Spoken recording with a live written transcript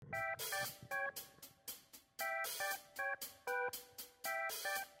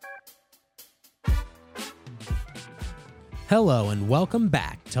Hello and welcome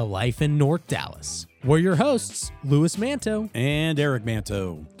back to Life in North Dallas. We're your hosts, Louis Manto and Eric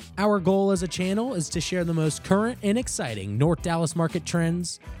Manto. Our goal as a channel is to share the most current and exciting North Dallas market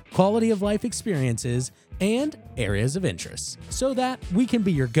trends, quality of life experiences, and areas of interest so that we can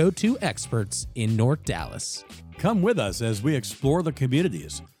be your go-to experts in North Dallas. Come with us as we explore the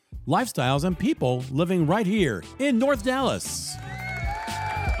communities, lifestyles, and people living right here in North Dallas.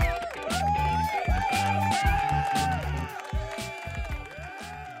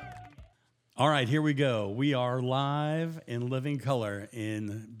 All right, here we go. We are live in living color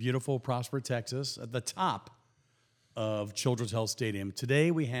in beautiful Prosper, Texas, at the top of Children's Health Stadium.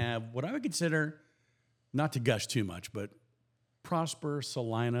 Today we have what I would consider, not to gush too much, but Prosper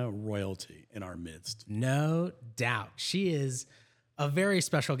Salina royalty in our midst. No doubt. She is a very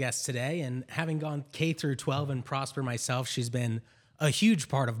special guest today, and having gone K through 12 in Prosper myself, she's been a huge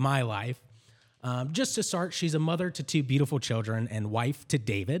part of my life. Just to start, she's a mother to two beautiful children and wife to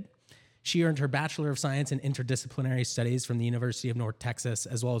David. She earned her Bachelor of Science in Interdisciplinary Studies from the University of North Texas,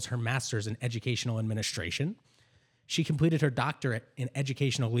 as well as her Master's in Educational Administration. She completed her doctorate in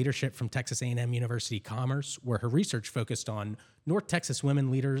Educational Leadership from Texas A&M University Commerce, where her research focused on North Texas women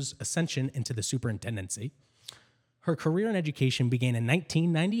leaders' ascension into the superintendency. Her career in education began in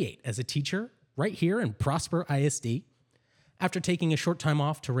 1998 as a teacher right here in Prosper ISD. After taking a short time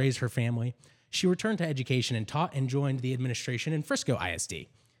off to raise her family, she returned to education and taught and joined the administration in Frisco ISD.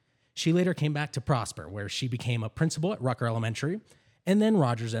 She later came back to Prosper, where she became a principal at Rucker Elementary and then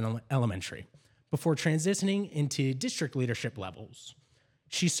Rogers Elementary, before transitioning into district leadership levels.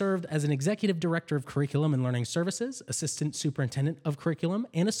 She served as an executive director of curriculum and learning services, assistant superintendent of curriculum,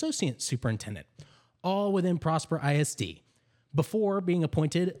 and associate superintendent, all within Prosper ISD, before being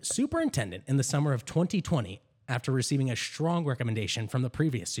appointed superintendent in the summer of 2020 after receiving a strong recommendation from the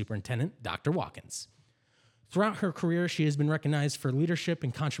previous superintendent, Dr. Watkins. Throughout her career, she has been recognized for leadership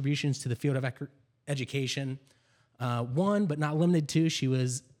and contributions to the field of education. One, but not limited to, she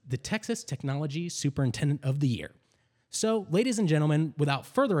was the Texas Technology Superintendent of the Year. So, ladies and gentlemen, without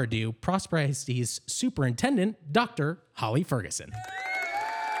further ado, Prosper ISD's Superintendent, Dr. Holly Ferguson.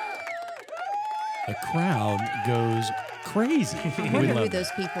 The crowd goes crazy. I wonder who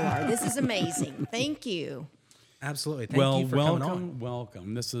those people are. This is amazing. Thank you. Absolutely. Thank you for coming on.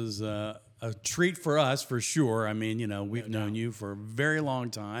 Welcome. This is a treat for us, for sure. I mean, we've known you for a very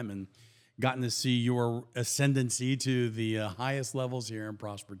long time and gotten to see your ascendancy to the highest levels here in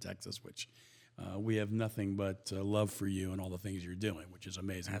Prosper, Texas, which we have nothing but love for you and all the things you're doing, which is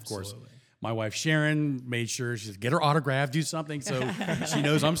amazing. Absolutely. Of course, my wife Sharon made sure she said, get her autograph, do something so she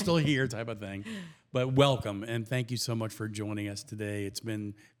knows I'm still here type of thing. But welcome, and thank you so much for joining us today. It's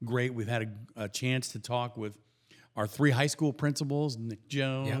been great. We've had a chance to talk with our three high school principals, Nick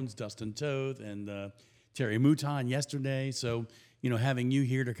Jones, Dustin Toth, and Terry Mouton yesterday. So, having you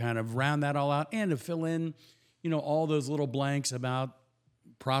here to kind of round that all out and to fill in, all those little blanks about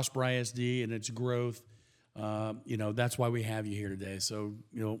Prosper ISD and its growth, that's why we have you here today. So,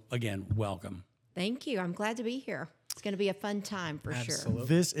 again, welcome. Thank you. I'm glad to be here. It's going to be a fun time for Absolutely. sure.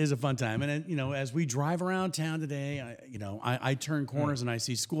 This is a fun time. And, as we drive around town today, I turn corners and I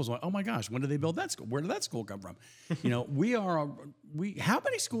see schools. I'm like, oh, my gosh, when did they build that school? Where did that school come from? How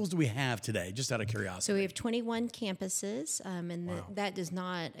many schools do we have today, just out of curiosity? So we have 21 campuses, and that does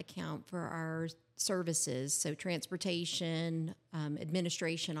not account for our services, so transportation,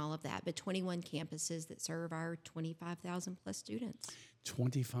 administration, all of that, but 21 campuses that serve our 25,000 plus students.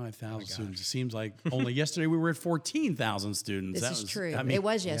 25,000 students. It seems like only yesterday we were at 14,000 students. This is true. It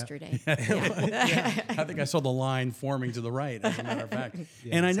was yesterday. I think I saw the line forming to the right, as a matter of fact.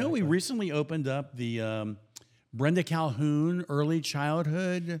 And I know we recently opened up the Brenda Calhoun Early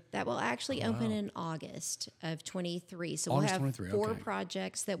Childhood. That will actually open in August of 23. So August we'll have 23, four okay.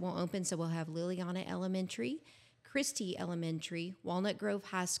 projects that will open. So we'll have Liliana Elementary, Christie Elementary, Walnut Grove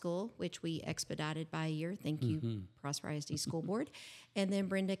High School, which we expedited by a year. Thank you, Prosper ISD School Board. And then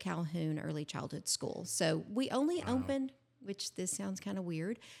Brenda Calhoun Early Childhood School. So we only opened, which this sounds kind of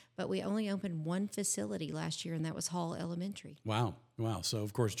weird, but we only opened one facility last year, and that was Hall Elementary. Wow. So,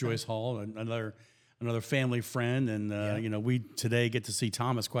 of course, Joyce Hall, another family friend. And, we today get to see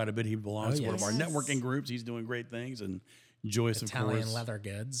Thomas quite a bit. He belongs to one of our networking groups. He's doing great things. And Joyce, Italian of course. leather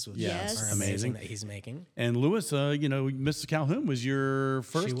goods, which Yes. are amazing that he's making. And Louis, Mrs. Calhoun was your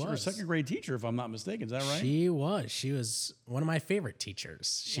first She or was. second grade teacher, if I'm not mistaken. Is that right? She was one of my favorite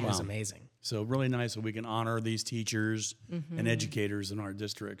teachers. She was amazing. So really nice that we can honor these teachers and educators in our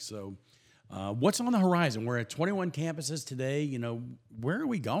district. So what's on the horizon? We're at 21 campuses today. Where are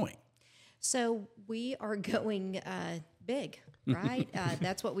we going? So we are going big, right?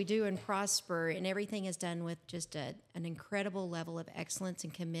 That's what we do in Prosper, and everything is done with just an incredible level of excellence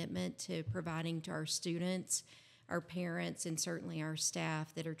and commitment to providing to our students, our parents, and certainly our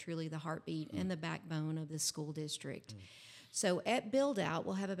staff that are truly the heartbeat and the backbone of the school district. So at build out,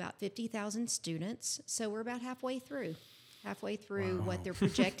 we'll have about 50,000 students. So we're about halfway through what they're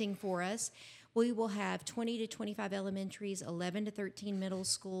projecting for us. We will have 20 to 25 elementaries, 11 to 13 middle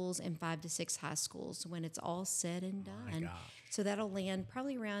schools, and 5 to 6 high schools when it's all said and done. So that'll land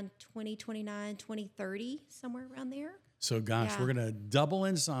probably around 2029, 2030, somewhere around there. So, gosh, we're going to double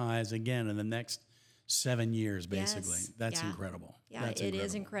in size again in the next 7 years, basically. Yes. That's incredible. Yeah, That's it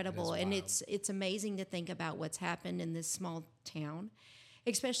is incredible. It is And it's amazing to think about what's happened in this small town,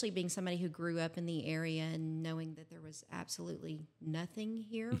 especially being somebody who grew up in the area and knowing that there was absolutely nothing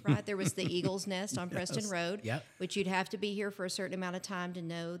here, right? There was the Eagle's Nest on Preston Road, which you'd have to be here for a certain amount of time to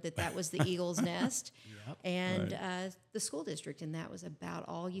know that that was the Eagle's Nest, and the school district, and that was about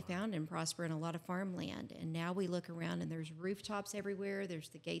all you found in Prosper, and a lot of farmland. And now we look around and there's rooftops everywhere, there's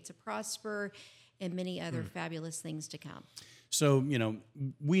the gates of Prosper, and many other fabulous things to come. So,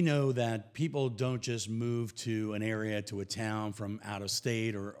 we know that people don't just move to an area, to a town from out of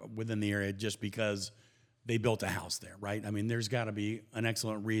state or within the area just because they built a house there, right? I mean, there's got to be an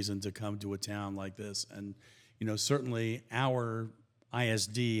excellent reason to come to a town like this. And, certainly our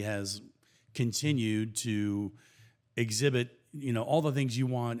ISD has continued to exhibit, all the things you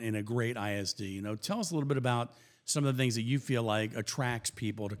want in a great ISD. Tell us a little bit about some of the things that you feel like attracts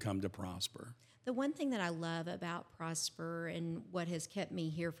people to come to Prosper. The one thing that I love about Prosper and what has kept me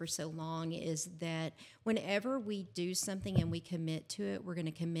here for so long is that whenever we do something and we commit to it, we're going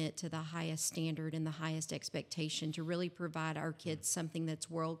to commit to the highest standard and the highest expectation to really provide our kids something that's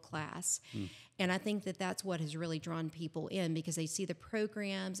world class. And I think that that's what has really drawn people in, because they see the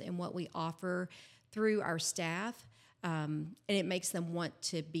programs and what we offer through our staff, and it makes them want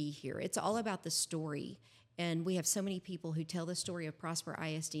to be here. It's all about the story. And we have so many people who tell the story of Prosper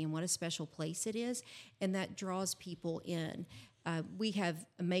ISD and what a special place it is, and that draws people in. We have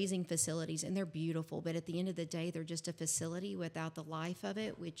amazing facilities, and they're beautiful, but at the end of the day, they're just a facility without the life of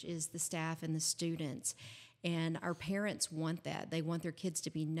it, which is the staff and the students. And our parents want that. They want their kids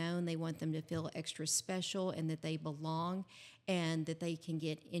to be known. They want them to feel extra special and that they belong and that they can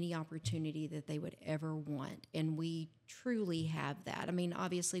get any opportunity that they would ever want. And we truly have that. I mean,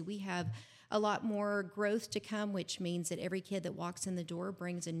 obviously, we have a lot more growth to come, which means that every kid that walks in the door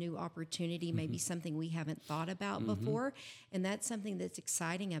brings a new opportunity, maybe something we haven't thought about before. And that's something that's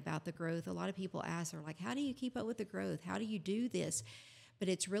exciting about the growth. A lot of people ask, they're like, how do you keep up with the growth? How do you do this? But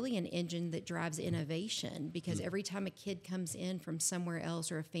it's really an engine that drives innovation, because every time a kid comes in from somewhere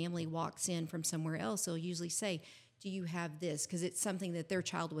else or a family walks in from somewhere else, they'll usually say, do you have this? Because it's something that their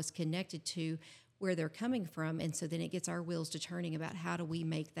child was connected to where they're coming from. And so then it gets our wheels to turning about how do we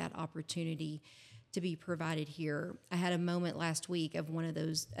make that opportunity to be provided here. I had a moment last week of one of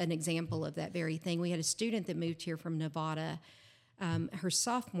those, an example of that very thing. We had a student that moved here from Nevada her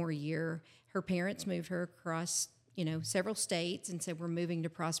sophomore year. Her parents moved her across several states and said, we're moving to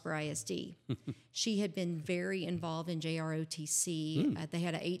Prosper ISD. She had been very involved in JROTC. They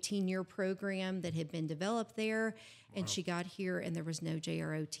had an 18-year program that had been developed there, and she got here and there was no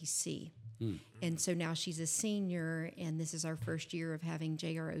JROTC. And so now she's a senior, and this is our first year of having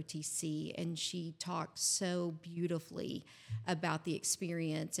JROTC, and she talked so beautifully about the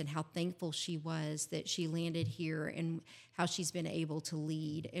experience and how thankful she was that she landed here and how she's been able to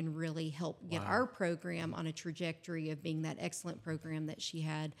lead and really help get our program on a trajectory of being that excellent program that she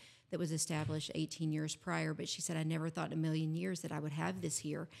had that was established 18 years prior. But she said, I never thought in a million years that I would have this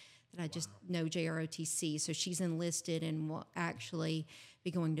here, that I just know JROTC. So she's enlisted and will actually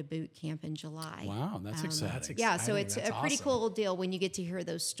be going to boot camp in July. Wow, that's exciting. Yeah, so it's a pretty cool deal when you get to hear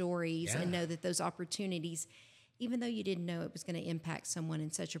those stories and know that those opportunities, even though you didn't know it was going to impact someone in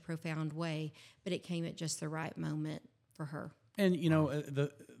such a profound way, but it came at just the right moment for her. And,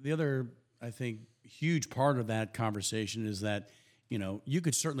 the other, I think, huge part of that conversation is that, you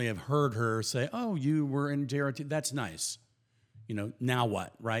could certainly have heard her say, oh, you were in JRT. That's nice. Now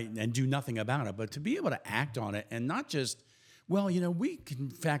what, right? And do nothing about it. But to be able to act on it and not just, well, we can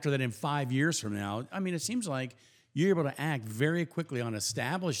factor that in 5 years from now. I mean, it seems like you're able to act very quickly on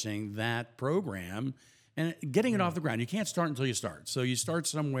establishing that program and getting it off the ground. You can't start until you start. So you start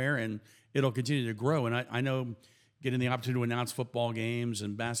somewhere and it'll continue to grow. And I know getting the opportunity to announce football games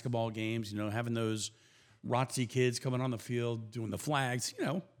and basketball games, having those ROTC kids coming on the field, doing the flags,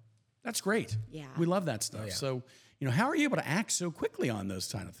 That's great. Yeah. We love that stuff. So, how are you able to act so quickly on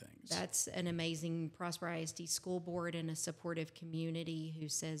those kind of things? That's an amazing Prosper ISD school board and a supportive community who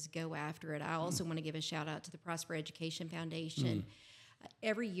says go after it. I also want to give a shout out to the Prosper Education Foundation.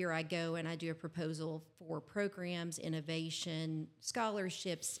 Every year I go and I do a proposal for programs, innovation,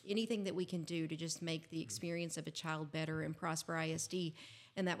 scholarships, anything that we can do to just make the experience of a child better in Prosper ISD.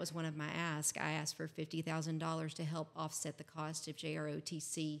 And that was one of my asks. I asked for $50,000 to help offset the cost of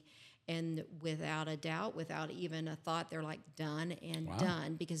JROTC. And without a doubt, without even a thought, they're like done and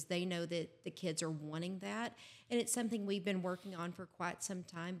done, because they know that the kids are wanting that. And it's something we've been working on for quite some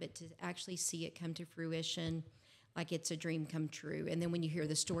time, but to actually see it come to fruition, like it's a dream come true. And then when you hear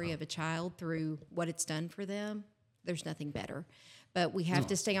the story of a child through what it's done for them, there's nothing better. But we have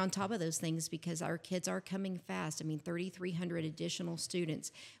to stay on top of those things because our kids are coming fast. I mean, 3,300 additional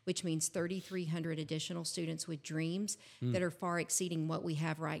students, which means 3,300 additional students with dreams that are far exceeding what we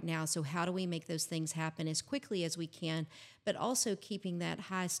have right now. So how do we make those things happen as quickly as we can, but also keeping that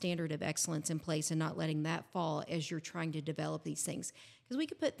high standard of excellence in place and not letting that fall as you're trying to develop these things? Because we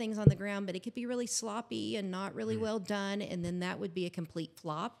could put things on the ground, but it could be really sloppy and not really well done, and then that would be a complete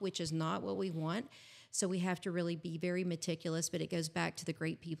flop, which is not what we want. So we have to really be very meticulous, but it goes back to the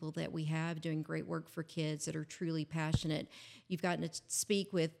great people that we have doing great work for kids that are truly passionate. You've gotten to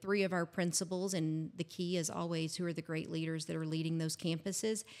speak with 3 of our principals, and the key is always who are the great leaders that are leading those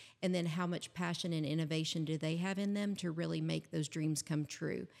campuses, and then how much passion and innovation do they have in them to really make those dreams come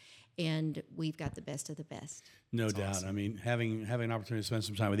true. And we've got the best of the best. No doubt. Awesome. I mean, having an opportunity to spend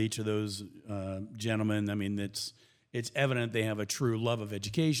some time with each of those gentlemen, I mean, it's evident they have a true love of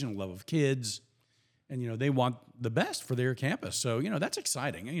education, a love of kids. And, they want the best for their campus. So, that's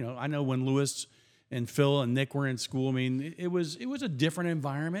exciting. I know when Lewis and Phil and Nick were in school, I mean, it was a different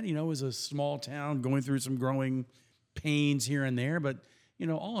environment. It was a small town going through some growing pains here and there. But,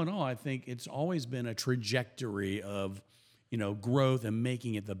 all in all, I think it's always been a trajectory of, growth and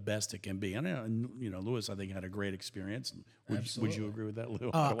making it the best it can be. And, Lewis, I think, had a great experience. Would you agree with that,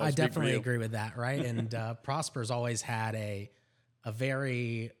 Lou? I definitely agree with that, right? And Prosper's always had a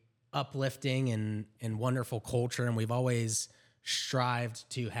very uplifting and wonderful culture, and we've always strived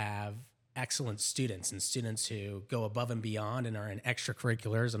to have excellent students and students who go above and beyond and are in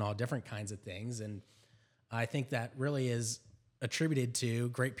extracurriculars and all different kinds of things. And I think that really is attributed to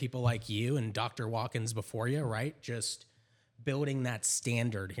great people like you and Dr. Watkins before you, right? Just building that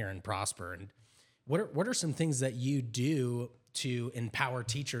standard here in Prosper. And what are some things that you do to empower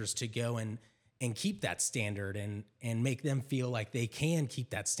teachers to go and keep that standard and make them feel like they can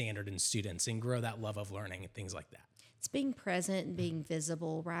keep that standard in students and grow that love of learning and things like that? It's being present and being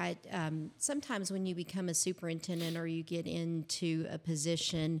visible, right? Sometimes when you become a superintendent or you get into a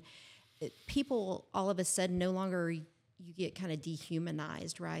position, people all of a sudden no longer, you get kind of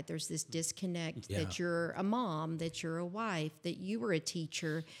dehumanized, right? There's this disconnect that you're a mom, that you're a wife, that you were a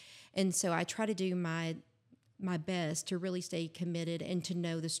teacher. And so I try to do my best to really stay committed and to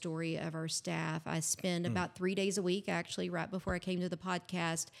know the story of our staff. I spend about 3 days a week, actually, right before I came to the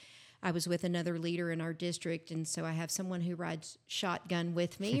podcast. I was with another leader in our district, and so I have someone who rides shotgun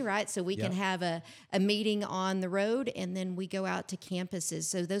with me, right? So we can have a meeting on the road, and then we go out to campuses.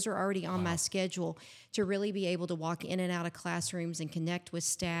 So those are already on my schedule to really be able to walk in and out of classrooms and connect with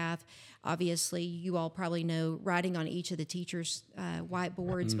staff. Obviously, you all probably know writing on each of the teachers'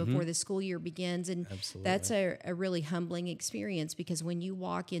 whiteboards before the school year begins. And that's a really humbling experience, because when you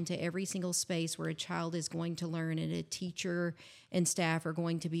walk into every single space where a child is going to learn and a teacher and staff are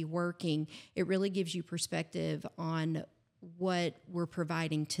going to be working, it really gives you perspective on what we're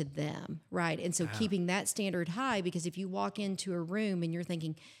providing to them, right? And so keeping that standard high, because if you walk into a room and you're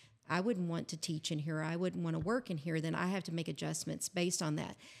thinking, I wouldn't want to teach in here, I wouldn't want to work in here, then I have to make adjustments based on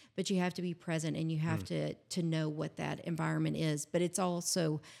that. But you have to be present and you have to know what that environment is. But it's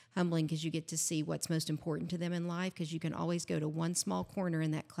also humbling because you get to see what's most important to them in life, because you can always go to one small corner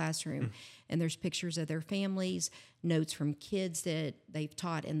in that classroom and there's pictures of their families, notes from kids that they've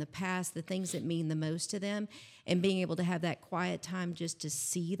taught in the past, the things that mean the most to them. And being able to have that quiet time just to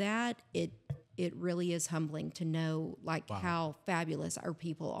see that, it really is humbling to know how fabulous our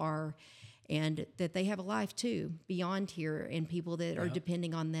people are, and that they have a life too beyond here, and people that are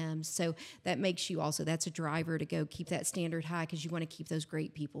depending on them. So that makes you also, that's a driver to go keep that standard high, because you want to keep those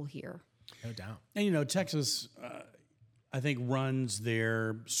great people here. No doubt. And Texas, I think, runs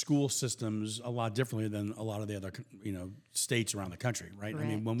their school systems a lot differently than a lot of the other states around the country, right?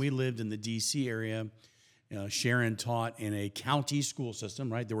 Correct. I mean, when we lived in the D.C. area, Sharon taught in a county school system,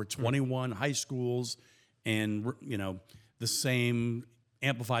 right? There were 21 high schools and, the same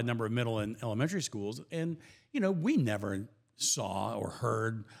amplified number of middle and elementary schools. And, we never saw or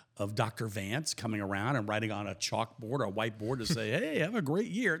heard of Dr. Vance coming around and writing on a chalkboard or a whiteboard to say, hey, have a great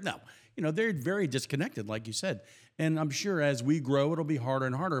year. No, they're very disconnected, like you said. And I'm sure as we grow, it'll be harder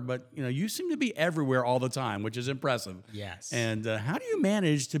and harder. But, you seem to be everywhere all the time, which is impressive. Yes. And how do you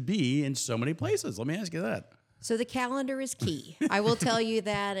manage to be in so many places? Let me ask you that. So the calendar is key. I will tell you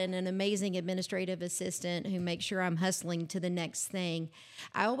that, and an amazing administrative assistant who makes sure I'm hustling to the next thing.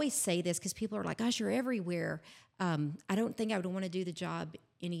 I always say this because people are like, gosh, you're everywhere. I don't think I would want to do the job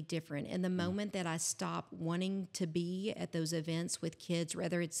any different. And the moment that I stop wanting to be at those events with kids,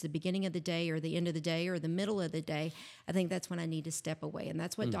 whether it's the beginning of the day or the end of the day or the middle of the day, I think that's when I need to step away. And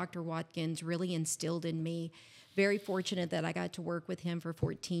that's what Dr. Watkins really instilled in me. Very fortunate that I got to work with him for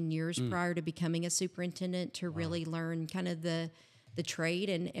 14 years prior to becoming a superintendent to really learn kind of the trade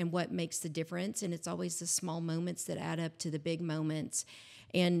and what makes the difference. And it's always the small moments that add up to the big moments.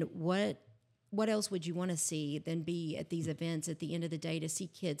 And what else would you want to see than be at these events at the end of the day to see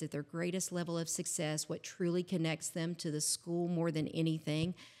kids at their greatest level of success, what truly connects them to the school more than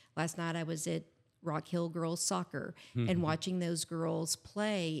anything. Last night I was at Rock Hill girls soccer and watching those girls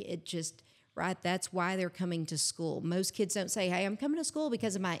play, it just, right, that's why they're coming to school. Most kids don't say, hey, I'm coming to school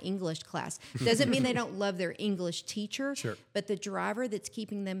because of my English class. Doesn't mean they don't love their English teacher, but the driver that's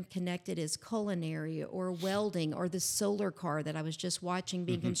keeping them connected is culinary or welding or the solar car that I was just watching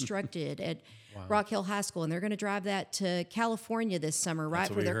being constructed at Rock Hill High School. And they're going to drive that to California this summer, right,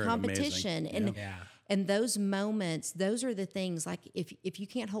 for their competition. And those moments, those are the things, like if you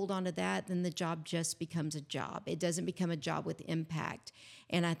can't hold on to that, then the job just becomes a job. It doesn't become a job with impact.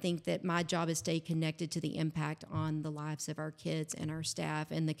 And I think that my job is stay connected to the impact on the lives of our kids and our staff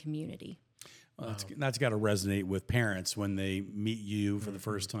and the community. Well, that's got to resonate with parents when they meet you for the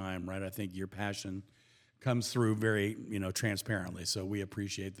first time, right? I think your passion comes through very, transparently. So we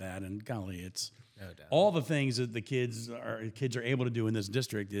appreciate that. And golly, it's all the things that the kids are able to do in this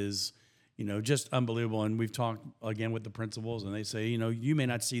district is, just unbelievable. And we've talked again with the principals, and they say, you may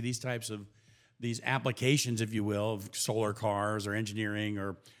not see these applications, if you will, of solar cars or engineering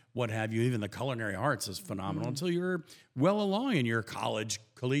or what have you. Even the culinary arts is phenomenal until you're well along in your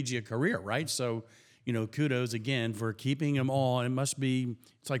collegiate career, right? So, kudos again for keeping them all.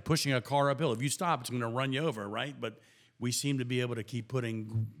 It's like pushing a car uphill. If you stop, it's going to run you over, right? But we seem to be able to keep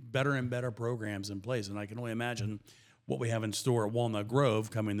putting better and better programs in place. And I can only imagine what we have in store at Walnut Grove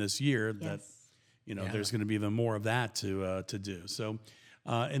coming this year. Yes. That there's going to be even more of that to do. So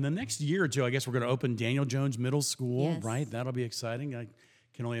in the next year or two, I guess we're going to open Daniel Jones Middle School, right? That'll be exciting. I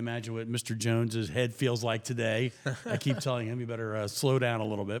can only imagine what Mr. Jones's head feels like today. I keep telling him, you better slow down a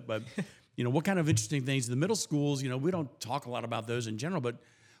little bit. But, what kind of interesting things? The middle schools, we don't talk a lot about those in general, but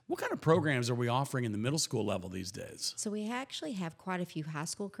what kind of programs are we offering in the middle school level these days? So we actually have quite a few high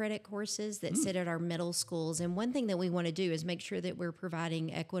school credit courses that sit at our middle schools. And one thing that we want to do is make sure that we're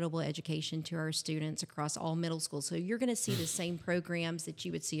providing equitable education to our students across all middle schools. So you're going to see the same programs that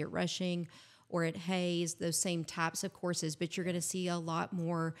you would see at Rushing or at Hayes, those same types of courses, but you're going to see a lot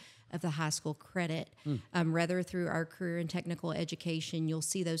more of the high school credit. Rather through our career and technical education, you'll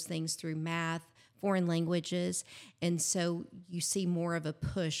see those things through math, foreign languages, and so you see more of a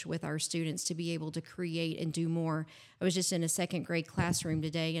push with our students to be able to create and do more. I was just in a second grade classroom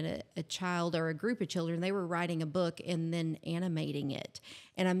today, and a child or a group of children, they were writing a book and then animating it.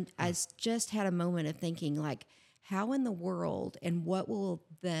 And I just had a moment of thinking, like, how in the world and what will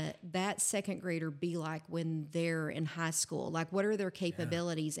that second grader be like when they're in high school? Like, what are their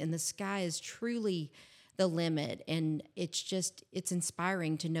capabilities? And the sky is truly the limit, and it's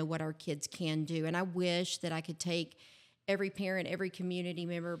inspiring to know what our kids can do. And I wish that I could take every parent, every community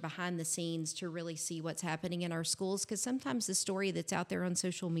member behind the scenes to really see what's happening in our schools, because sometimes the story that's out there on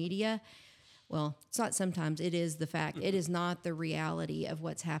social media, well, it's not sometimes, it is the fact. It is not the reality of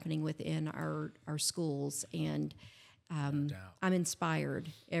what's happening within our schools. And I'm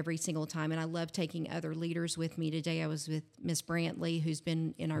inspired every single time, and I love taking other leaders with me. Today I was with Miss Brantley, who's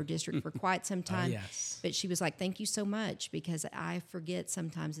been in our district for quite some time. But she was like, thank you so much, because I forget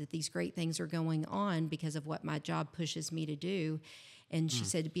sometimes that these great things are going on because of what my job pushes me to do. And she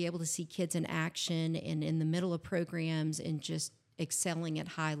said to be able to see kids in action and in the middle of programs and just excelling at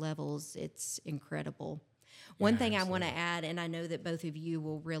high levels, it's incredible. One thing I want to add, and I know that both of you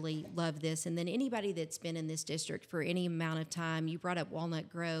will really love this, and then anybody that's been in this district for any amount of time, you brought up Walnut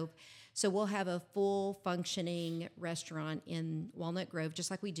Grove. So we'll have a full functioning restaurant in Walnut Grove,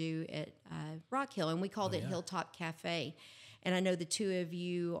 just like we do at Rock Hill, and we called it Hilltop Cafe. And I know the two of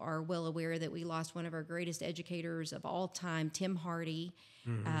you are well aware that we lost one of our greatest educators of all time, Tim Hardy,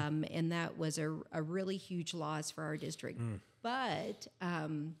 and that was a really huge loss for our district. But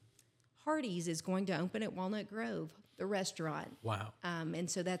Hardee's is going to open at Walnut Grove, the restaurant. Wow. And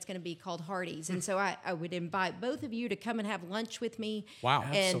so that's going to be called Hardee's. And so I would invite both of you to come and have lunch with me. Wow.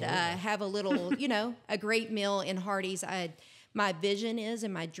 And have a little, a great meal in Hardee's. My vision is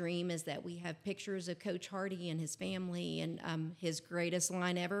and my dream is that we have pictures of Coach Hardy and his family and his greatest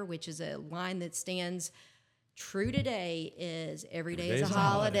line ever, which is a line that stands true today is every day is a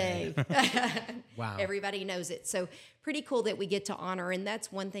holiday. Wow. Everybody knows it. So pretty cool that we get to honor. And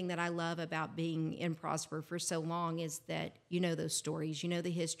that's one thing that I love about being in Prosper for so long is that you know those stories, you know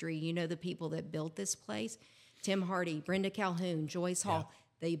the history, you know the people that built this place. Tim Hardy, Brenda Calhoun, Joyce Hall,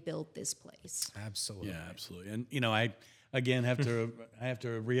 they built this place. Absolutely. Yeah, absolutely. And I again have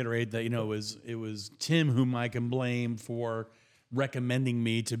to reiterate that it was Tim whom I can blame for recommending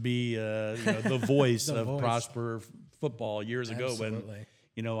me to be the voice of Prosper football years ago when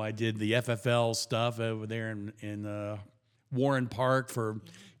I did the FFL stuff over there in Warren Park for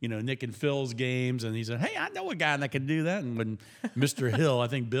Nick and Phil's games, and he said, "Hey, I know a guy that can do that." And when Mr. Hill, I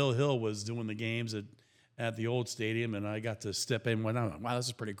think Bill Hill was doing the games at the old stadium, and I got to step in. Went, "Oh, wow, this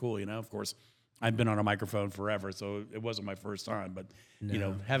is pretty cool." Of course, I've been on a microphone forever, so it wasn't my first time. But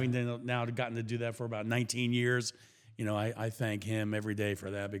having now gotten to do that for about 19 years. I thank him every day for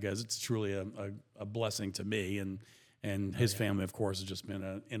that because it's truly a blessing to me, and his family, of course, has just been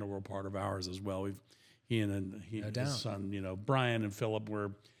an integral part of ours as well. His son, Brian and Philip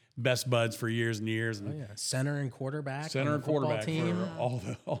were best buds for years and years. And Center and quarterback team.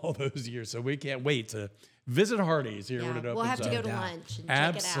 For all those years. So we can't wait to visit Hardee's here when it opens. We'll have to go to up. lunch and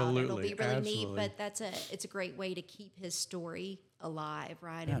Absolutely. check it out. It'll be really Absolutely. neat, but it's a great way to keep his story alive,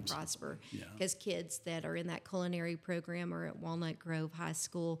 right, and prosper. Because kids that are in that culinary program or at Walnut Grove High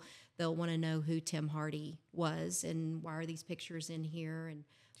School, they'll want to know who Tim Hardy was and why are these pictures in here and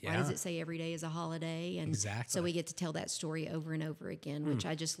why does it say every day is a holiday? And so we get to tell that story over and over again, which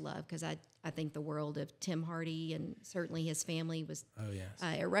I just love because I think the world of Tim Hardy and certainly his family was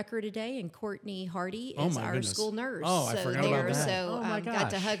at Record today, and Courtney Hardy is our school nurse. I forgot about that. So got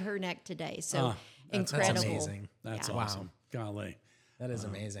to hug her neck today. So incredible. That's amazing. That's awesome. Golly. That is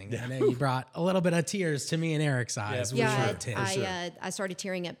amazing. I know you brought a little bit of tears to me and Eric's eyes. I started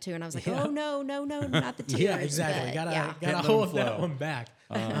tearing up too, and I was like, "Oh no, not the tears." Yeah, exactly. Gotta hold that one back.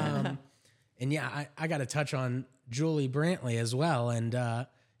 And I got to touch on Julie Brantley as well, and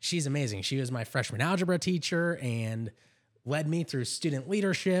she's amazing. She was my freshman algebra teacher and led me through student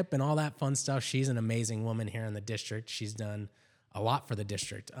leadership and all that fun stuff. She's an amazing woman here in the district. She's done a lot for the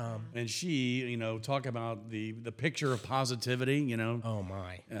district. And she, talk about the picture of positivity, Oh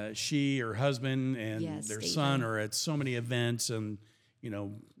my. She, her husband, and their Stephen. son are at so many events, and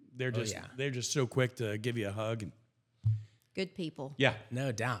they're just so quick to give you a hug. And Good people. yeah,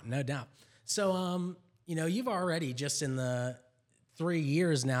 No doubt. So, you've already just in the 3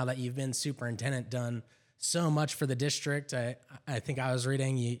 years now that you've been superintendent done so much for the district. I think I was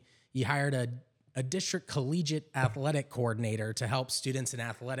reading you hired a district collegiate athletic coordinator to help students in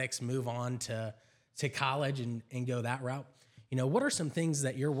athletics move on to college and go that route. What are some things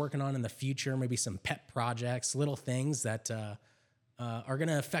that you're working on in the future? Maybe some pet projects, little things that are going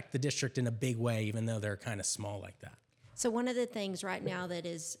to affect the district in a big way, even though they're kind of small like that. So one of the things right now that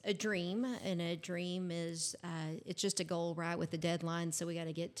is a dream, and a dream is it's just a goal, right, with a deadline, so we got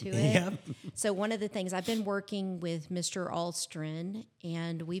to get to it. Yep. So one of the things, I've been working with Mr. Alstron,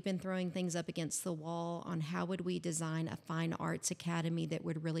 and we've been throwing things up against the wall on how would we design a fine arts academy that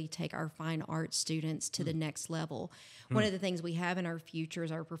would really take our fine arts students to the next level. One of the things we have in our future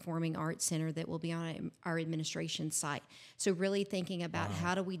is our Performing Arts Center that will be on our administration site. So really thinking about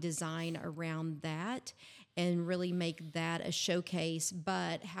how do we design around that and really make that a showcase,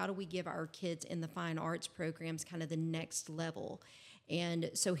 but how do we give our kids in the fine arts programs kind of the next level?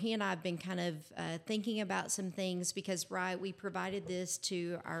 And so he and I have been kind of thinking about some things because, right, we provided this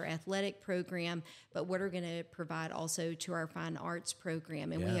to our athletic program, but what are going to provide also to our fine arts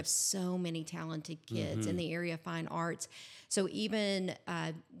program? And we have so many talented kids in the area of fine arts. So even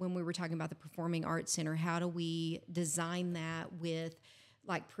when we were talking about the Performing Arts Center, how do we design that with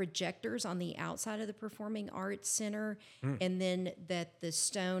like projectors on the outside of the Performing Arts Center, and then that the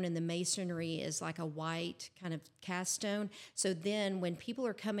stone and the masonry is like a white kind of cast stone. So then when people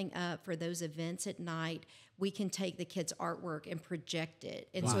are coming up for those events at night, we can take the kids' artwork and project it.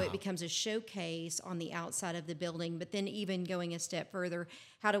 And so it becomes a showcase on the outside of the building, but then even going a step further,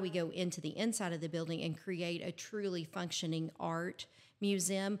 how do we go into the inside of the building and create a truly functioning art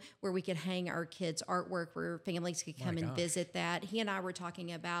museum where we could hang our kids' artwork, where families could come and visit that. He and I were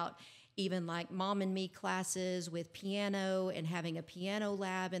talking about even like Mom and Me classes with piano and having a piano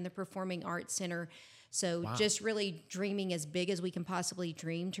lab in the Performing Arts Center. So just really dreaming as big as we can possibly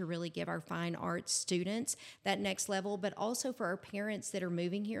dream to really give our fine arts students that next level, but also for our parents that are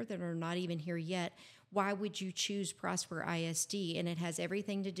moving here that are not even here yet. Why would you choose Prosper ISD? And it has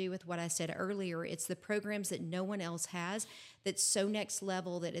everything to do with what I said earlier. It's the programs that no one else has that's so next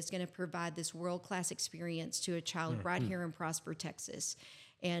level that is going to provide this world-class experience to a child right here in Prosper, Texas.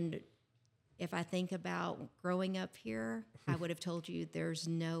 And if I think about growing up here, I would have told you there's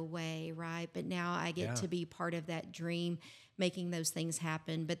no way, right? But now I get to be part of that dream, making those things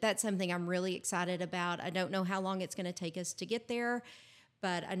happen. But that's something I'm really excited about. I don't know how long it's going to take us to get there,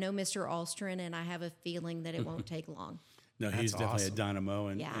 but I know Mr. Alstron, and I have a feeling that it won't take long. No, he's definitely a dynamo,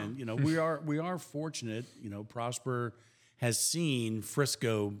 and you know, we are fortunate. You know, Prosper has seen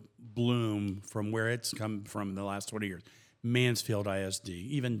Frisco bloom from where it's come from the last 20 years. Mansfield ISD,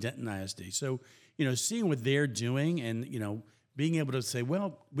 even Denton ISD. So, you know, seeing what they're doing and, you know, being able to say,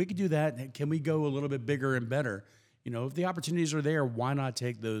 well, we could do that. Can we go a little bit bigger and better? You know, if the opportunities are there, why not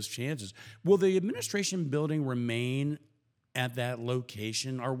take those chances? Will the administration building remain at that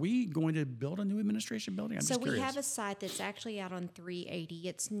location? Are we going to build a new administration building? I'm just curious. We have a site that's actually out on 380.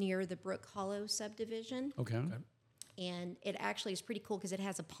 It's near the Brook Hollow subdivision. Okay. And it actually is pretty cool because it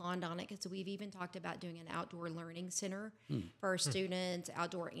has a pond on it. So we've even talked about doing an outdoor learning center for our students,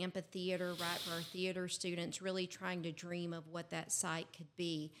 outdoor amphitheater, right, for our theater students, really trying to dream of what that site could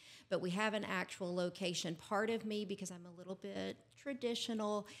be. But we have an actual location. Part of me, because I'm a little bit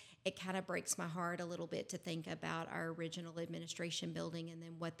traditional, it kind of breaks my heart a little bit to think about our original administration building and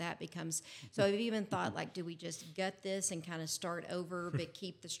then what that becomes. So I've even thought, like, do we just gut this and kind of start over, but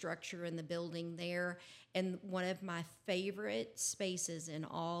keep the structure and the building there? And one of my favorite spaces in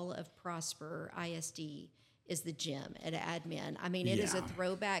all of Prosper ISD is the gym at admin. I mean, it is a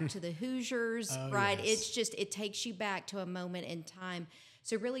throwback to the Hoosiers, right? Yes. It's just, it takes you back to a moment in time.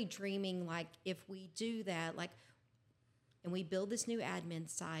 So really dreaming, like, if we do that, like, and we build this new admin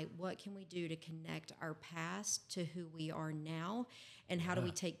site, what can we do to connect our past to who we are now? And how do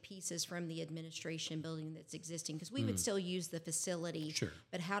we take pieces from the administration building that's existing? Because we would still use the facility,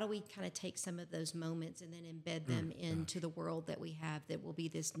 but how do we kind of take some of those moments and then embed them into the world that we have that will be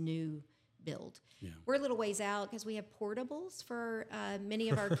this new build? We're a little ways out because we have portables for many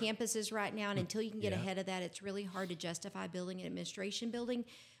of our campuses right now. And until you can get ahead of that, it's really hard to justify building an administration building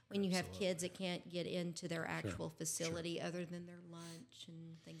when you have kids that can't get into their actual facility other than their lunch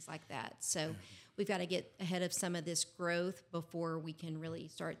and things like that. So we've got to get ahead of some of this growth before we can really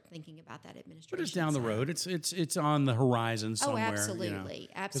start thinking about that administration. But it's down the road. It's on the horizon somewhere. Oh, absolutely. You know, Absolutely.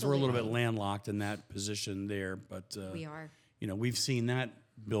 Because we're a little bit landlocked in that position there. But we are. You know, we've seen that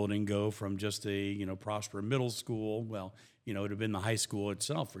building go from just a, you know, Prosper middle school. Well, you know, it had been the high school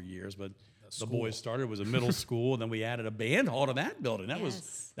itself for years, but the boys started was a middle school, and then we added a band hall to that building. That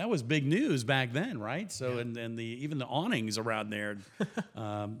was big news back then, right? So and even the awnings around there,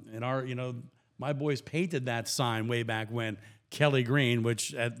 and our, you know, my boys painted that sign way back when, Kelly Green,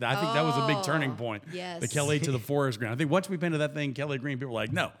 which I think that was a big turning point. Yes. The Kelly to the Forest Green. I think once we painted that thing Kelly Green, people were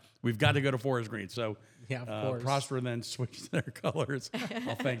like, no, we've got to go to Forest Green. So of course. Prosper then switched their colors.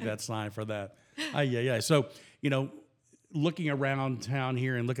 I'll thank that sign for that. So, you know, looking around town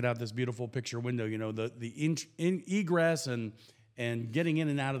here and looking out this beautiful picture window, you know, the egress and getting in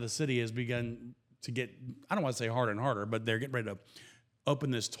and out of the city has begun to get, I don't want to say harder and harder, but they're getting ready to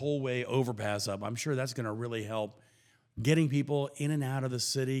open this tollway overpass up. I'm sure that's going to really help getting people in and out of the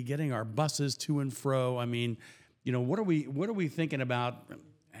city, getting our buses to and fro. I mean, you know, what are we thinking about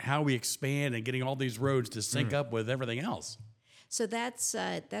how we expand and getting all these roads to sync up with everything else? So that's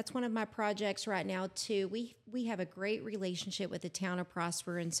one of my projects right now too. We have a great relationship with the town of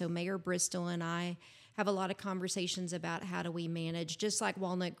Prosper, and so Mayor Bristol and I have a lot of conversations about how do we manage, just like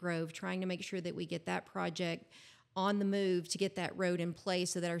Walnut Grove, trying to make sure that we get that project on the move to get that road in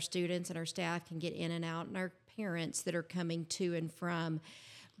place so that our students and our staff can get in and out, and our parents that are coming to and from.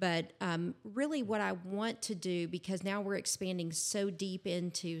 But really what I want to do, because now we're expanding so deep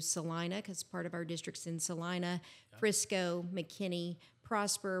into Salina, because part of our district's in Salina, Frisco, McKinney,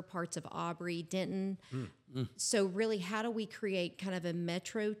 Prosper, parts of Aubrey, Denton. So really, how do we create kind of a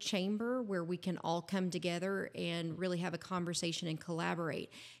metro chamber where we can all come together and really have a conversation and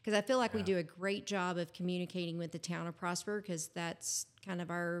collaborate? Because I feel like we do a great job of communicating with the town of Prosper, because that's kind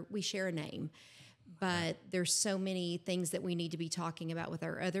of we share a name. But there's so many things that we need to be talking about with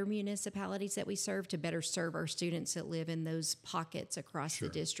our other municipalities that we serve to better serve our students that live in those pockets across the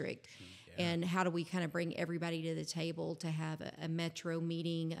district. And how do we kind of bring everybody to the table to have a metro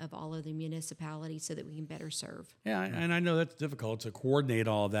meeting of all of the municipalities so that we can better serve? Yeah, and I know that's difficult to coordinate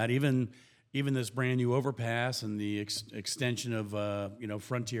all of that. Even this brand new overpass and the extension of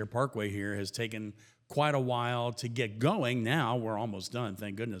Frontier Parkway here has taken quite a while to get going. Now we're almost done,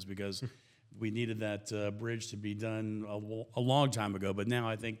 thank goodness, because we needed that bridge to be done a long time ago. But now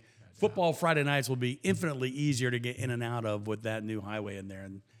I think football Friday nights will be infinitely easier to get in and out of with that new highway in there.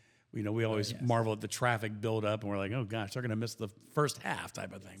 And we always marvel at the traffic buildup, and we're like, oh gosh, they're going to miss the first half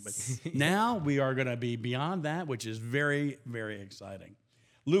type of thing. But now we are going to be beyond that, which is very, very exciting.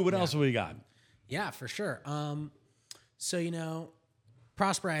 Lou, what else have we got? Yeah, for sure. So,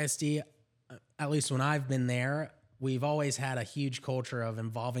 Prosper ISD, at least when I've been there, we've always had a huge culture of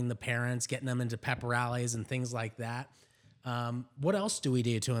involving the parents, getting them into pep rallies and things like that. What else do we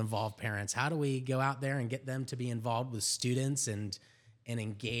do to involve parents? How do we go out there and get them to be involved with students and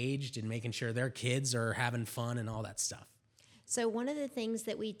engaged and making sure their kids are having fun and all that stuff? So one of the things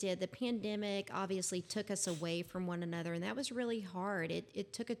that we did, the pandemic obviously took us away from one another, and that was really hard.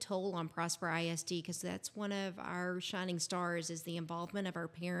 It took a toll on Prosper ISD because that's one of our shining stars is the involvement of our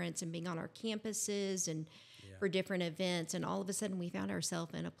parents and being on our campuses and for different events. And all of a sudden we found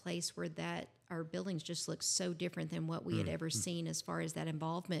ourselves in a place where that our buildings just looked so different than what we had ever seen as far as that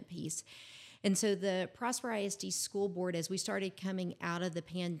involvement piece. And so the Prosper ISD School Board, as we started coming out of the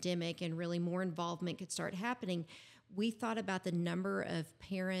pandemic and really more involvement could start happening, we thought about the number of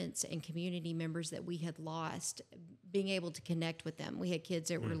parents and community members that we had lost, being able to connect with them. We had kids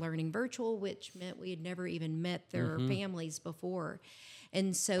that were learning virtual, which meant we had never even met their families before.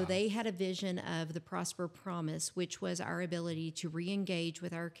 And so they had a vision of the Prosper Promise, which was our ability to re-engage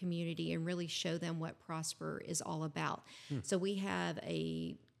with our community and really show them what Prosper is all about. So we have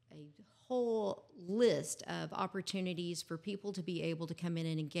a whole list of opportunities for people to be able to come in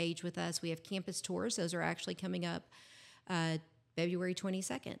and engage with us. We have campus tours. Those are actually coming up February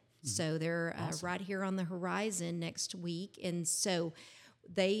 22nd. So they're right here on the horizon next week. And so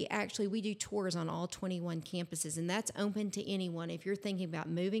we do tours on all 21 campuses, and that's open to anyone. If you're thinking about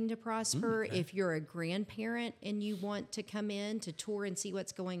moving to Prosper, if you're a grandparent and you want to come in to tour and see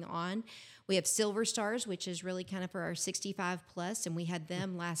what's going on, we have Silver Stars, which is really kind of for our 65 plus, and we had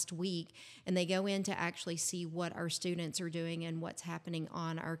them last week, and they go in to actually see what our students are doing and what's happening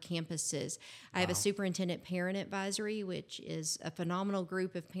on our campuses. I have a Superintendent Parent Advisory, which is a phenomenal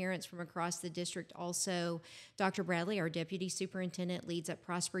group of parents from across the district. Also, Dr. Bradley, our Deputy Superintendent, leads at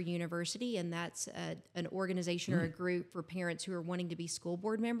Prosper University, and that's an organization or a group for parents who are wanting to be school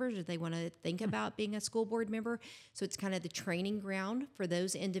board members or they want to think about being a school board member. So it's kind of the training ground for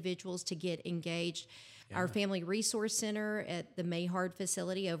those individuals to get engaged. Our Family Resource Center at the Mayhard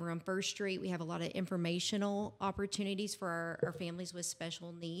facility over on First Street, we have a lot of informational opportunities for our families with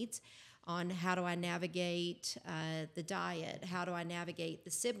special needs on how do I navigate the diet, how do I navigate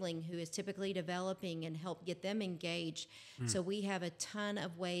the sibling who is typically developing and help get them engaged. So we have a ton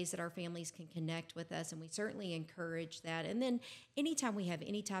of ways that our families can connect with us, and we certainly encourage that. And then anytime we have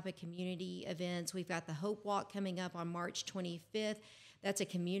any type of community events, we've got the Hope Walk coming up on March 25th. That's a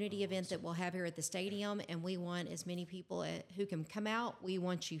community event that we'll have here at the stadium, and we want as many people who can come out. We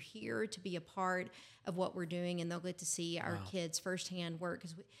want you here to be a part of what we're doing, and they'll get to see our kids firsthand work.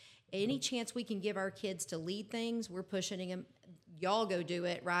 Because any chance we can give our kids to lead things, we're pushing them. Y'all go do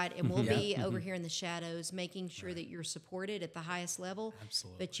it, right? And we'll be over here in the shadows, making sure that you're supported at the highest level.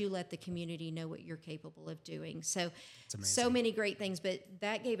 Absolutely. But you let the community know what you're capable of doing. So many great things. But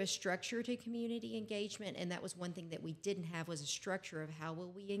that gave a structure to community engagement, and that was one thing that we didn't have was a structure of how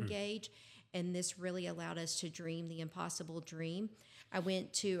will we engage. And this really allowed us to dream the impossible dream. I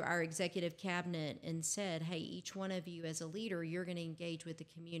went to our executive cabinet and said, hey, each one of you as a leader, you're going to engage with the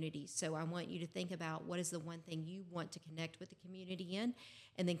community. So I want you to think about what is the one thing you want to connect with the community in,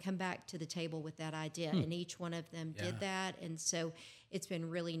 and then come back to the table with that idea. And each one of them did that. And so it's been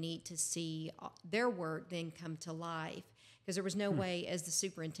really neat to see their work then come to life. Because there was no way as the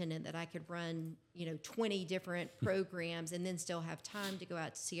superintendent that I could run, 20 different programs and then still have time to go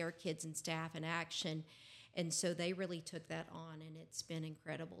out to see our kids and staff in action. And so they really took that on, and it's been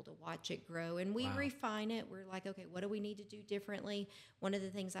incredible to watch it grow. And we refine it. We're like, okay, what do we need to do differently? One of the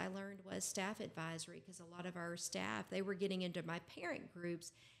things I learned was staff advisory, because a lot of our staff, they were getting into my parent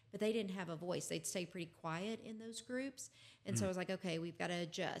groups, but they didn't have a voice. They'd stay pretty quiet in those groups. And so I was like, okay, we've got to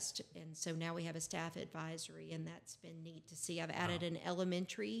adjust. And so now we have a staff advisory, and that's been neat to see. I've added an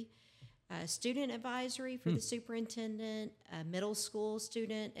elementary student advisory for the superintendent, middle school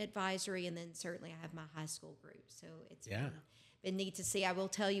student advisory, and then certainly I have my high school group. So it's been neat to see. I will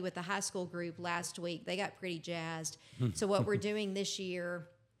tell you with the high school group last week, they got pretty jazzed. So what we're doing this year,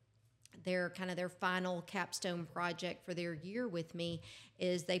 their final capstone project for their year with me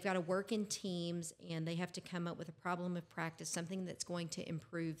is they've got to work in teams, and they have to come up with a problem of practice, something that's going to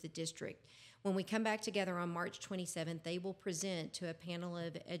improve the district. When we come back together on March 27th, they will present to a panel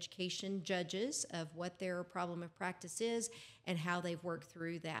of education judges of what their problem of practice is and how they've worked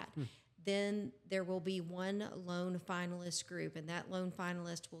through that. Then there will be one lone finalist group, and that lone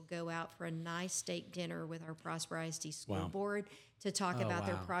finalist will go out for a nice steak dinner with our Prosper ISD School Board to talk about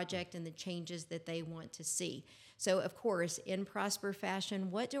their project and the changes that they want to see. So, of course, in Prosper fashion,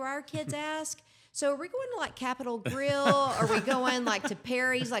 what do our kids ask? So are we going to like Capitol Grill? Are we going like to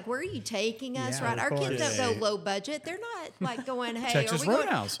Perry's? Like, where are you taking us? Yeah, right? of Our kids course. don't go low budget. They're not like going, hey, Texas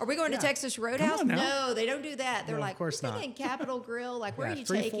Roadhouse. Are we going to Texas Roadhouse? on now. No, they don't do that. They're No, of like, course we're not. thinking Capitol Grill. Like, where are you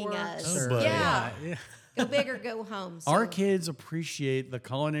Three taking Forks us? or- Yeah. yeah. Go big or go home. So Our kids appreciate the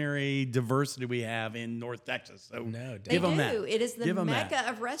culinary diversity we have in North Texas. So No, they give do. them that. It is the Give 'em Mecca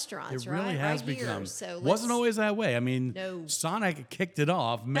that. of restaurants, It right? really has right become. Here. So Wasn't always that way. I mean, No. Sonic kicked it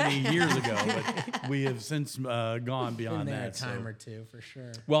off many years ago, but we have since gone beyond Been there a that. time so. or two for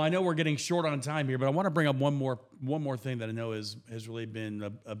sure. Well, I know we're getting short on time here, but I want to bring up one more thing that I know has really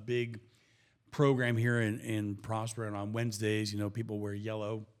been a big program here in Prosper. And on Wednesdays, people wear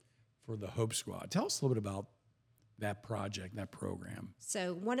yellow for the Hope Squad. Tell us a little bit about that project, that program.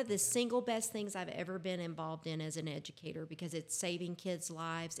 So one of the single best things I've ever been involved in as an educator, because it's saving kids'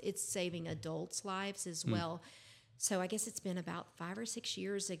 lives, it's saving adults' lives as well. So I guess it's been about 5 or 6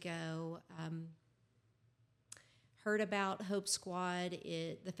 years ago. Heard about Hope Squad.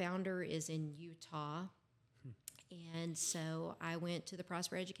 The founder is in Utah. And so I went to the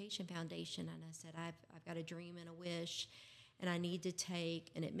Prosper Education Foundation and I said, I've got a dream and a wish, and I need to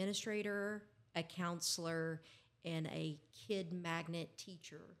take an administrator, a counselor, and a kid magnet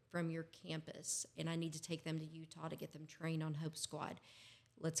teacher from your campus, and I need to take them to Utah to get them trained on Hope Squad.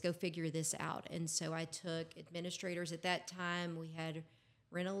 Let's go figure this out. And so I took administrators. At that time, we had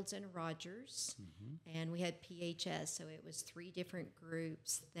Reynolds and Rogers, and we had PHS. So it was 3 different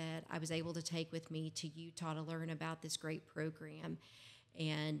groups that I was able to take with me to Utah to learn about this great program.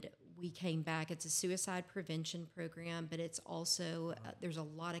 And we came back. It's a suicide prevention program, but it's also, there's a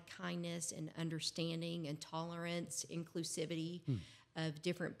lot of kindness and understanding and tolerance, inclusivity of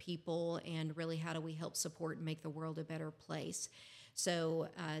different people, and really how do we help support and make the world a better place. So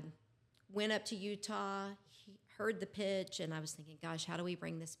went up to Utah, heard the pitch, and I was thinking, gosh, how do we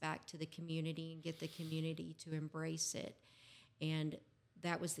bring this back to the community and get the community to embrace it? And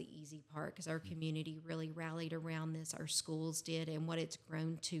that was the easy part, because our community really rallied around this. Our schools did, and what it's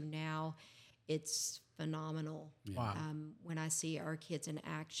grown to now, it's phenomenal. Wow. When I see our kids in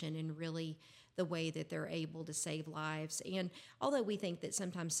action and really the way that they're able to save lives. And although we think that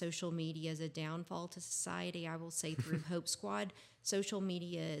sometimes social media is a downfall to society, I will say through Hope Squad, social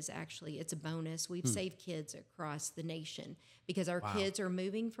media is actually, it's a bonus. We've saved kids across the nation because our kids are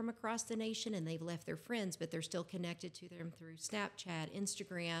moving from across the nation and they've left their friends, but they're still connected to them through Snapchat,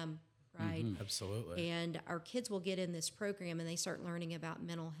 Instagram, right? Absolutely. And our kids will get in this program and they start learning about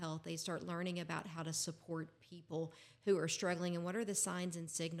mental health. They start learning about how to support people who are struggling and what are the signs and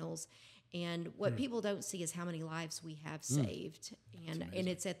signals. And what people don't see is how many lives we have saved. And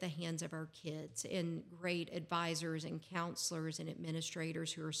it's at the hands of our kids and great advisors and counselors and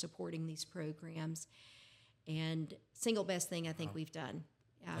administrators who are supporting these programs. And single best thing I think we've done.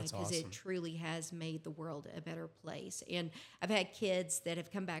 That's Because awesome. it truly has made the world a better place. And I've had kids that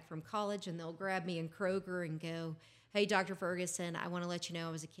have come back from college and they'll grab me in Kroger and go, hey, Dr. Ferguson, I want to let you know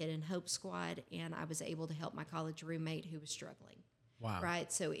I was a kid in Hope Squad and I was able to help my college roommate who was struggling. Wow.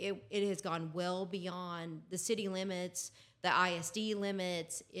 Right. So it has gone well beyond the city limits, the ISD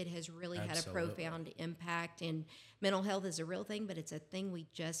limits. It has really had a Absolutely. profound impact. And mental health is a real thing, but it's a thing we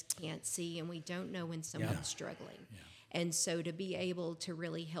just can't see, and we don't know when someone's struggling. And so to be able to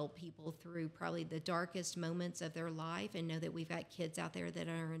really help people through probably the darkest moments of their life, and know that we've got kids out there that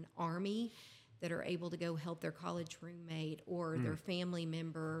are in Army that are able to go help their college roommate or their family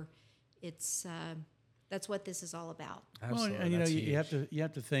member, it's that's what this is all about. Absolutely. Well, and That's you have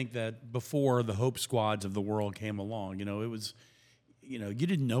huge. to think that before the Hope Squads of the world came along, it was, you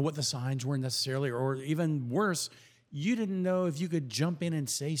didn't know what the signs were necessarily, or even worse, you didn't know if you could jump in and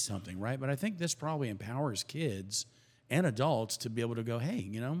say something, right? But I think this probably empowers kids and adults to be able to go, hey,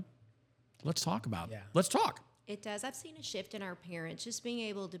 let's talk about it. Yeah. Let's talk. It does. I've seen a shift in our parents, just being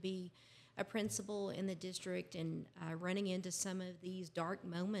able to be a principal in the district and running into some of these dark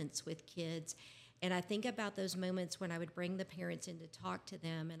moments with kids. And I think about those moments when I would bring the parents in to talk to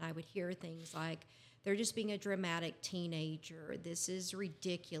them, and I would hear things like, they're just being a dramatic teenager. This is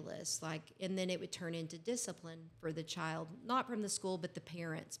ridiculous. And then it would turn into discipline for the child, not from the school, but the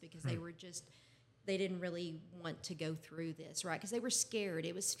parents, because they were just they didn't really want to go through this, right? Because they were scared.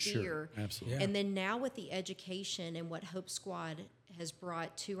 It was fear. Sure, absolutely. Yeah. And then now with the education and what Hope Squad has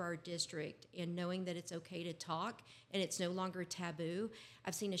brought to our district, and knowing that it's okay to talk and it's no longer taboo,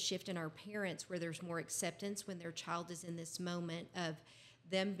 I've seen a shift in our parents where there's more acceptance when their child is in this moment of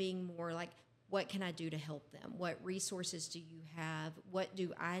them being more like, what can I do to help them? What resources do you have? What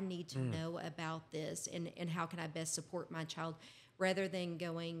do I need to know about this? And how can I best support my child? Rather than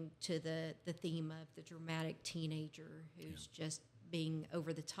going to the theme of the dramatic teenager who's just being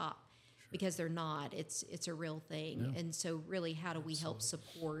over the top, because they're not. It's a real thing. And so really, how do we help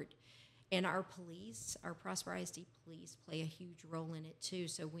support? And our police, our Prosper ISD police, play a huge role in it too.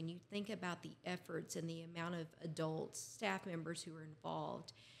 So when you think about the efforts and the amount of adults, staff members who are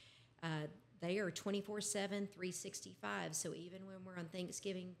involved, they are 24/7, 365. So even when we're on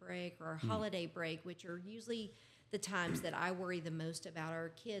Thanksgiving break or our holiday break, which are usually the times that I worry the most about our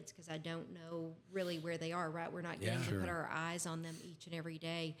kids, because I don't know really where they are, right? We're not getting to put our eyes on them each and every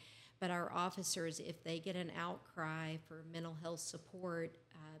day. But our officers, if they get an outcry for mental health support,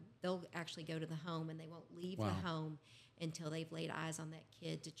 they'll actually go to the home, and they won't leave the home until they've laid eyes on that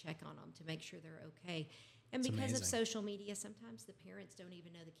kid to check on them, to make sure they're okay. And That's because of amazing. social media, sometimes the parents don't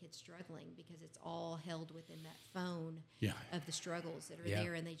even know the kid's struggling, because it's all held within that phone of the struggles that are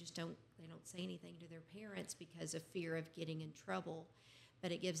there, and they don't say anything to their parents because of fear of getting in trouble.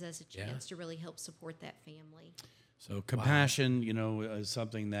 But it gives us a chance to really help support that family. So compassion, is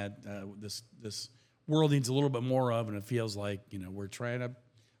something that this world needs a little bit more of, and it feels like we're trying to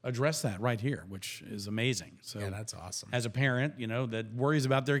address that right here, which is amazing. So Yeah, that's awesome. as a parent, that worries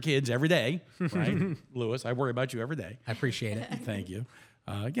about their kids every day, right? Lewis, I worry about you every day. I appreciate it. Thank you.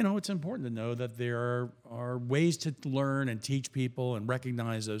 It's important to know that there are ways to learn and teach people and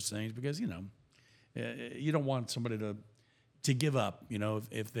recognize those things, because you don't want somebody to give up,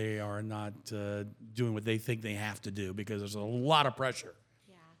 if they are not doing what they think they have to do, because there's a lot of pressure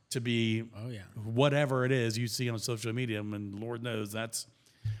to be whatever it is you see on social media, and Lord knows that's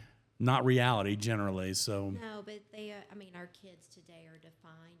not reality generally. So No, but our kids today are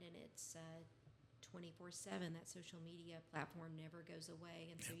defined, and it's 24/7. That social media platform never goes away,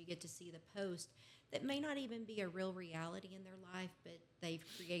 and so you get to see the post that may not even be a real reality in their life, but they've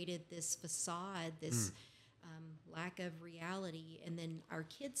created this facade, this lack of reality, and then our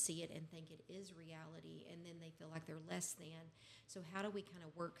kids see it and think it is reality, and then they feel like they're less than. So how do we kind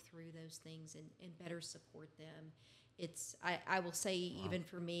of work through those things and better support them? I will say, even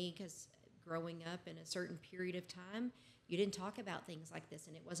for me, because growing up in a certain period of time, you didn't talk about things like this,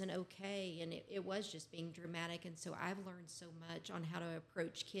 and it wasn't okay, and it was just being dramatic. And so I've learned so much on how to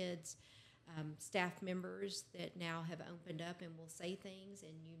approach kids, staff members that now have opened up and will say things,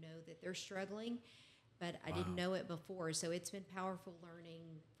 and that they're struggling, but I didn't know it before. So it's been powerful learning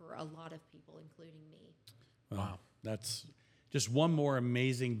for a lot of people, including me. Wow, that's just one more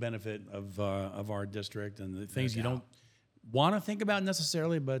amazing benefit of our district, and the things you don't want to think about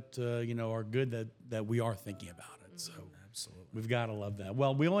necessarily, but are good that we are thinking about it. So Absolutely. we've got to love that.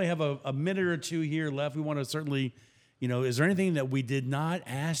 Well, we only have a minute or two here left. We want to certainly, is there anything that we did not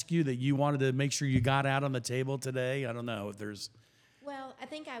ask you that you wanted to make sure you got out on the table today? I don't know if there's. Well, I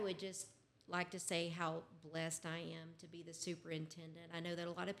think I would just like to say how blessed I am to be the superintendent. I know that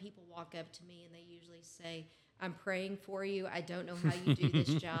a lot of people walk up to me and they usually say, "I'm praying for you. I don't know how you do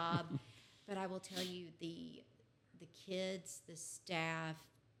this job." But I will tell you, the kids, the staff,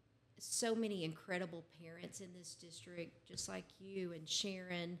 so many incredible parents in this district, just like you and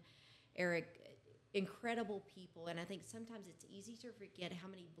Sharon, Eric, incredible people. And I think sometimes it's easy to forget how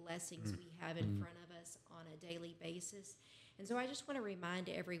many blessings we have in front of us on a daily basis. And so I just want to remind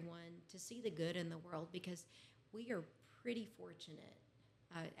everyone to see the good in the world, because we are pretty fortunate,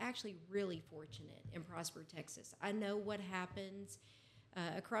 actually really fortunate in Prosper, Texas. I know what happens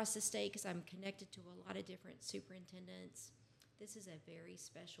across the state because I'm connected to a lot of different superintendents. This is a very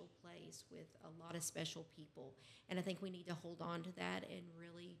special place with a lot of special people. And I think we need to hold on to that and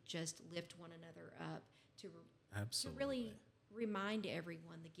really just lift one another up to really remind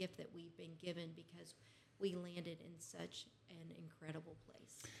everyone the gift that we've been given, because we landed in such an incredible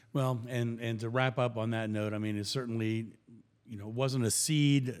place. Well, and to wrap up on that note, I mean, it certainly, wasn't a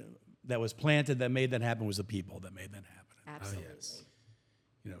seed that was planted that made that happen. It was the people that made that happen. Absolutely. Oh,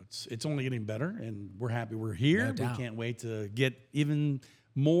 yes. It's only getting better, and we're happy we're here. No We doubt. can't wait to get even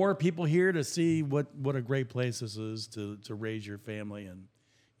more people here to see what a great place this is to raise your family and,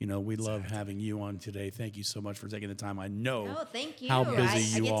 we love having you on today. Thank you so much for taking the time. I know Oh, thank you. how busy I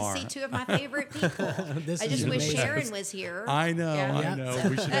you get are. to see two of my favorite people. This I is just wish amazing. Sharon was here. I know, Yeah. I know.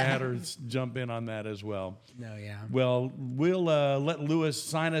 We should have had her jump in on that as well. No, yeah. Well, we'll let Lewis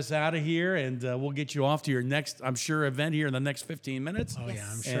sign us out of here, and we'll get you off to your next, I'm sure, event here in the next 15 minutes. Oh, yeah.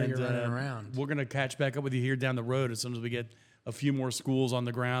 Yes. I'm sure you're running around. We're going to catch back up with you here down the road as soon as we get a few more schools on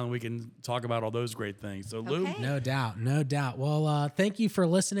the ground. We can talk about all those great things. So, Lou, Okay. No doubt. No doubt. Well, thank you for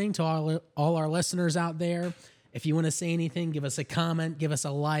listening to all our listeners out there. If you want to say anything, give us a comment, give us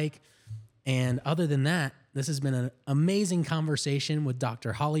a like. And other than that, this has been an amazing conversation with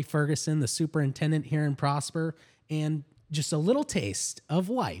Dr. Holly Ferguson, the superintendent here in Prosper, and just a little taste of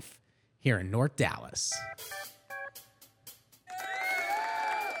life here in North Dallas.